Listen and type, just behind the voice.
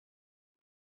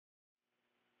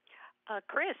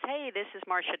Chris, hey, this is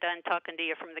Marcia Dunn talking to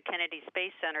you from the Kennedy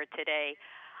Space Center today.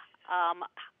 Um,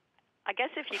 I guess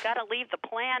if you got to leave the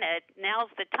planet, now's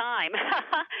the time.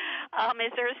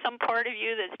 Is there some part of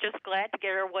you that's just glad to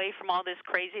get away from all this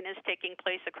craziness taking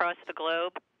place across the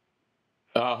globe?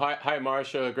 Hi,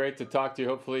 Marcia. Great to talk to you.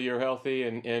 Hopefully, you're healthy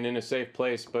and in a safe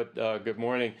place. But good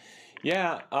morning.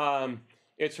 Yeah,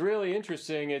 it's really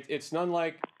interesting. It's none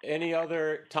like any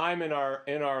other time in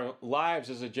our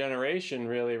lives as a generation,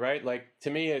 really, right? Like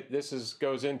to me, this is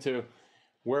goes into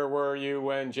where were you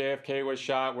when JFK was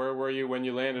shot? Where were you when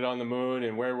you landed on the moon?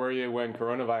 And where were you when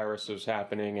coronavirus was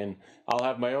happening? And I'll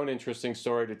have my own interesting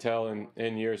story to tell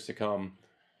in years to come.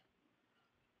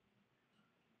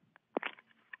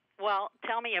 Well,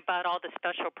 tell me about all the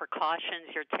special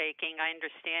precautions you're taking. I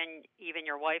understand even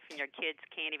your wife and your kids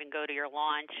can't even go to your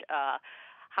launch.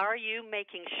 How are you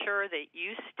making sure that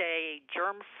you stay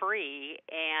germ-free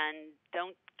and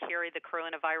don't carry the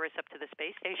coronavirus up to the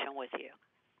space station with you?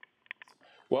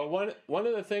 Well, one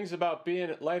of the things about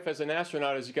being life as an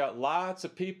astronaut is you got lots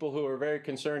of people who are very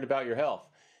concerned about your health.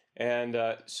 And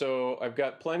so I've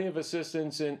got plenty of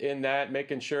assistance in that,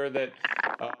 making sure that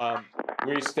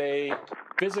we stay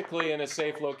physically in a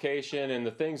safe location, and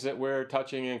the things that we're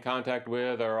touching in contact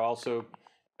with are also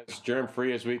as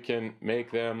germ-free as we can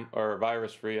make them, or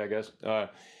virus-free, I guess.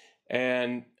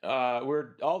 And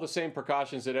we're all the same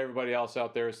precautions that everybody else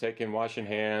out there is taking, washing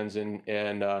hands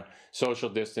and social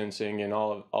distancing and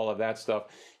all of that stuff.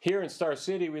 Here in Star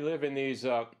City, we live in these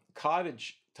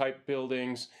cottage-type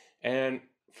buildings, and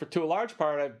to a large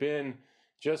part, I've been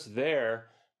just there.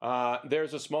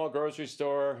 There's a small grocery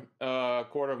store a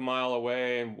quarter of a mile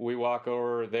away, and we walk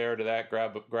over there to that,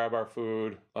 grab our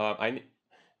food.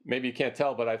 Maybe you can't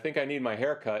tell, but I think I need my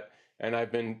hair cut, and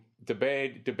I've been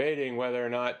debating whether or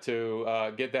not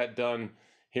to get that done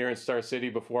here in Star City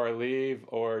before I leave,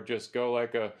 or just go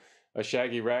like a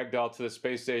shaggy rag doll to the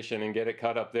space station and get it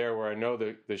cut up there where I know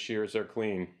the shears are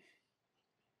clean.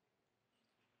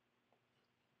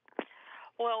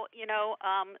 Well,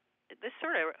 this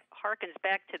sort of harkens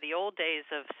back to the old days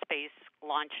of space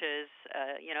launches,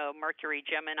 Mercury,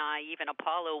 Gemini, even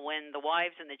Apollo, when the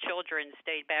wives and the children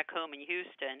stayed back home in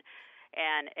Houston,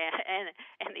 and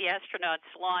the astronauts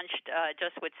launched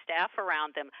just with staff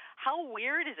around them. How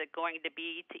weird is it going to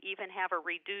be to even have a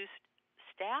reduced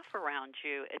staff around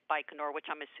you at Baikonur,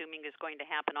 which I'm assuming is going to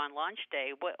happen on launch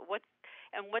day? What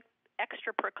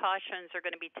extra precautions are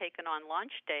going to be taken on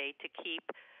launch day to keep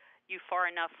you far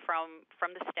enough from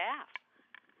the staff?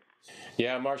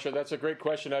 Yeah, Marcia, that's a great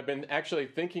question. I've been actually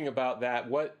thinking about that.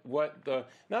 What the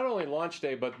not only launch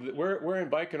day, but we're in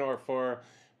Baikonur for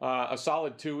a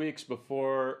solid 2 weeks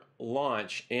before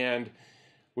launch, and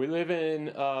we live in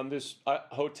this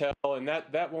hotel, and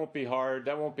that won't be hard.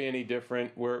 That won't be any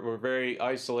different. We're very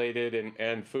isolated,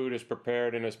 and food is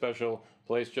prepared in a special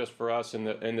place just for us, and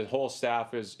the whole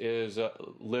staff is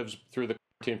lives through the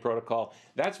quarantine protocol.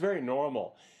 That's very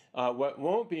normal. What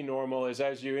won't be normal is,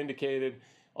 as you indicated,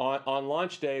 on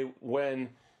launch day, when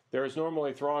there's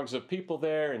normally throngs of people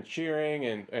there and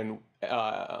cheering and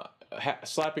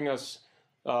slapping us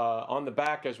on the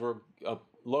back as we're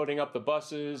loading up the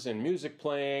buses, and music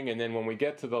playing. And then when we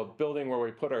get to the building where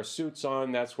we put our suits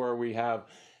on, that's where we have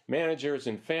managers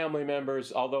and family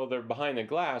members. Although they're behind the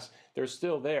glass, they're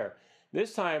still there.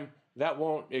 This time, that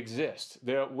won't exist.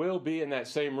 There will be in that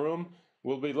same room.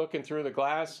 We'll be looking through the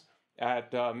glass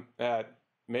at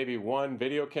maybe one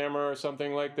video camera or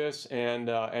something like this, and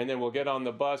then we'll get on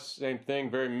the bus. Same thing,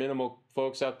 very minimal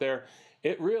folks out there.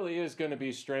 It really is going to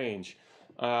be strange.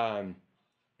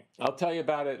 I'll tell you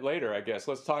about it later, I guess.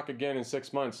 Let's talk again in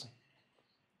 6 months.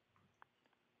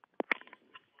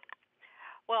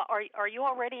 Well, are you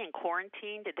already in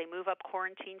quarantine? Did they move up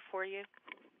quarantine for you?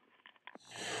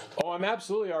 Oh, I'm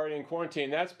absolutely already in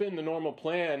quarantine. That's been the normal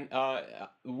plan.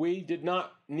 We did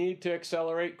not need to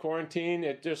accelerate quarantine.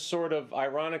 It just sort of,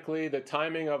 ironically, the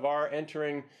timing of our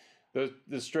entering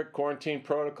the strict quarantine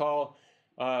protocol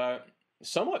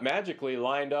somewhat magically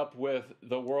lined up with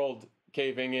the world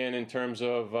caving in terms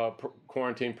of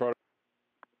quarantine protocol.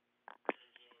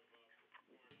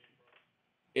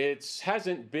 It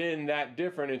hasn't been that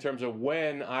different in terms of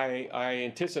when I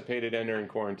anticipated entering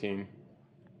quarantine.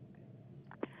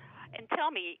 And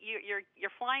tell me,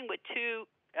 you're flying with two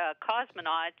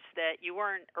cosmonauts that you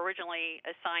weren't originally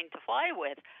assigned to fly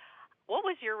with. What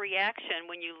was your reaction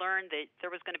when you learned that there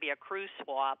was going to be a crew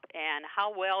swap, and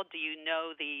how well do you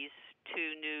know these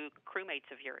two new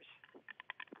crewmates of yours?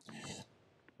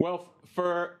 Well,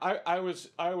 I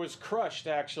was crushed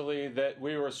actually that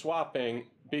we were swapping,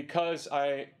 because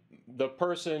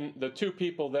the two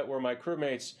people that were my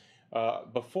crewmates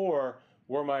before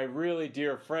were my really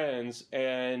dear friends,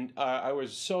 and I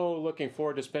was so looking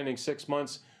forward to spending 6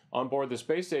 months on board the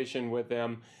space station with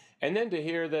them. And then to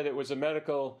hear that it was a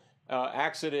medical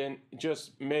accident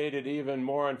just made it even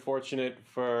more unfortunate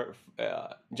for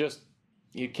just,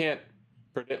 you can't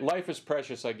predict. Life is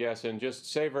precious, I guess, and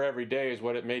just savor every day is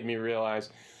what it made me realize.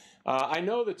 I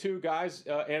know the two guys,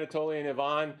 Anatoly and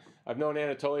Ivan. I've known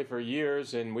Anatoly for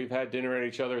years, and we've had dinner at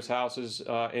each other's houses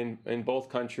in both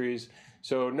countries,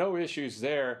 so no issues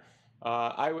there.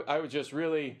 I was just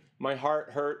really, my heart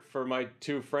hurt for my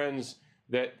two friends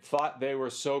that thought they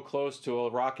were so close to a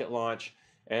rocket launch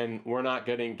and were not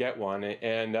going to get one.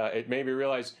 And it made me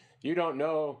realize you don't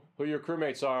know who your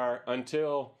crewmates are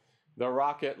until the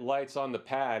rocket lights on the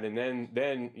pad, and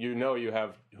then you know you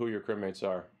have who your crewmates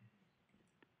are.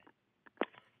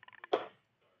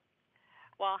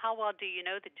 Well, how well do you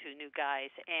know the two new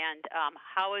guys? And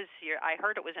how is your? I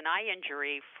heard it was an eye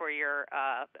injury for your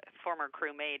former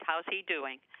crewmate. How's he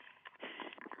doing?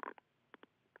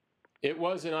 It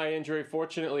was an eye injury.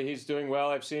 Fortunately, he's doing well.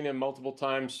 I've seen him multiple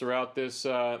times throughout this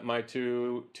my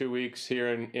two weeks here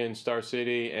in Star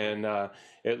City, and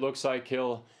it looks like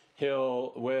he'll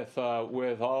with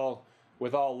all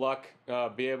luck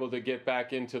be able to get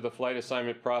back into the flight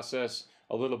assignment process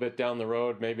a little bit down the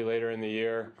road, maybe later in the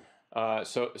year.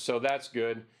 So that's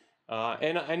good.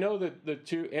 And I know that the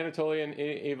two, Anatoly and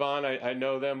Ivan, I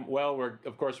know them well.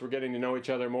 Of course, we're getting to know each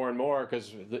other more and more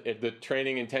because the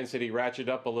training intensity ratcheted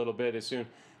up a little bit as soon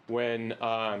when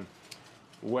I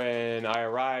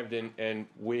arrived, and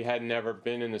we had never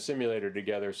been in the simulator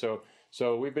together.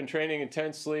 So we've been training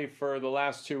intensely for the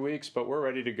last 2 weeks, but we're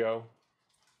ready to go.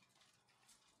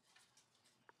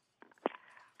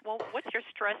 Well, what's your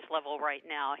stress level right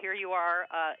now? Here you are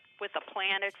with a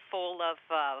planet full of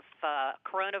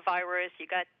coronavirus. You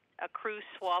got a crew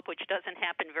swap, which doesn't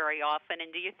happen very often.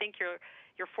 And do you think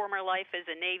your former life as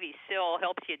a Navy SEAL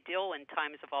helps you deal in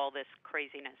times of all this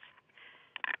craziness?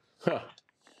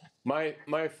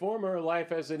 My former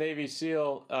life as a Navy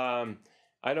SEAL,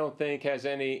 I don't think has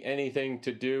anything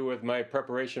to do with my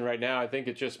preparation right now. I think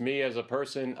it's just me as a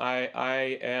person.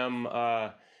 I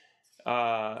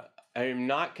am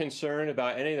not concerned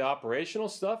about any of the operational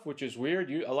stuff, which is weird.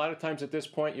 A lot of times at this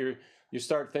point, you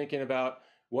start thinking about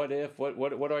what do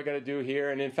I got to do here?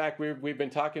 And in fact, we've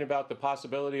been talking about the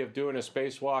possibility of doing a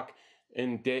spacewalk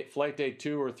in flight day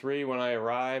 2 or 3 when I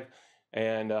arrive,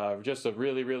 and just a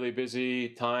really, really busy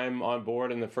time on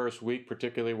board in the first week,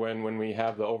 particularly when we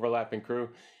have the overlapping crew.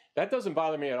 That doesn't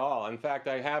bother me at all. In fact,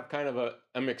 I have kind of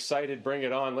I'm excited, bring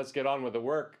it on, let's get on with the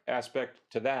work aspect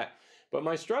to that. But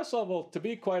my stress level, to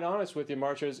be quite honest with you,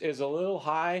 Marcia, is a little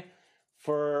high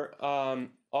for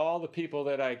all the people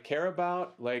that I care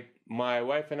about. Like my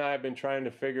wife and I have been trying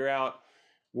to figure out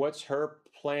what's her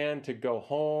plan to go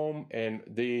home, and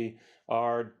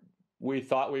we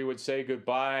thought we would say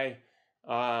goodbye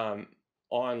on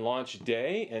launch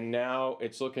day, and now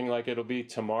it's looking like it'll be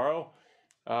tomorrow,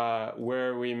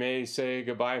 where we may say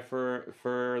goodbye for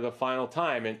the final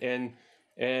time.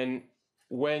 And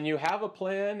when you have a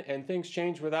plan and things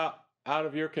change out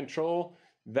of your control,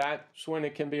 that's when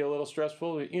it can be a little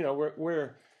stressful. You know,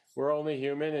 we're only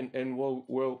human, and we'll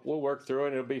work through it,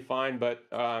 and it'll be fine. But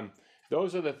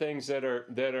those are the things that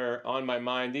are on my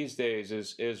mind these days.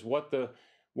 Is what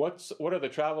are the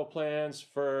travel plans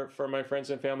for my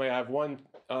friends and family? I have one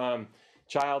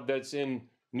child that's in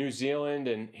New Zealand,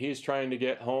 and he's trying to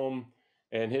get home,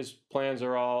 and his plans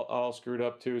are all screwed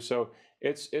up too. So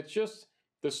it's just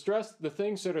the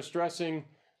things that are stressing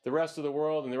the rest of the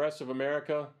world and the rest of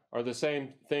America are the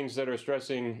same things that are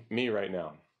stressing me right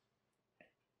now.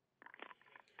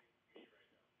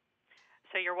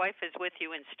 So your wife is with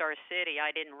you in Star City.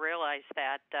 I didn't realize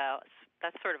that.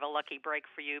 That's sort of a lucky break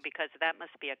for you, because that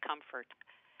must be a comfort.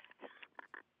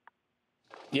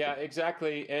 Yeah,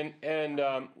 exactly. And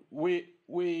we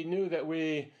knew that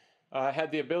we had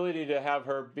the ability to have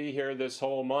her be here this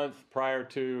whole month prior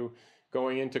to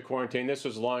going into quarantine. This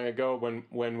was long ago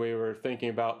when we were thinking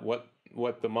about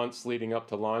what the months leading up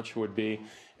to launch would be.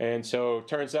 And so it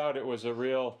turns out it was a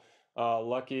real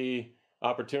lucky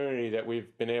opportunity that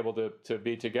we've been able to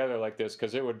be together like this,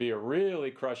 because it would be a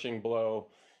really crushing blow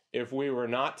if we were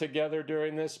not together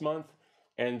during this month,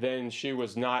 and then she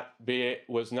was not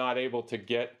able to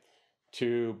get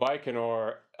to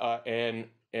Baikonur,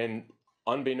 and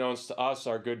unbeknownst to us,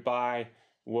 our goodbye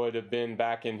would have been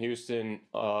back in Houston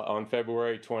on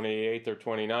February 28th or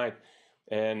 29th,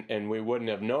 and we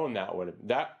wouldn't have known that.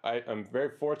 I'm very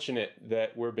fortunate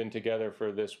that we've been together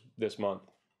for this month.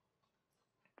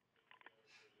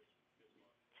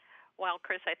 Well,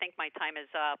 Chris, I think my time is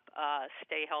up.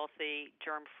 Stay healthy,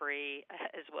 germ-free,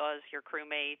 as well as your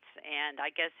crewmates. And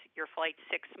I guess your flight's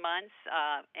 6 months.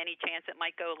 Any chance it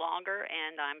might go longer?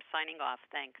 And I'm signing off.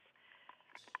 Thanks.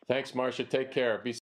 Thanks, Marcia. Take care. Be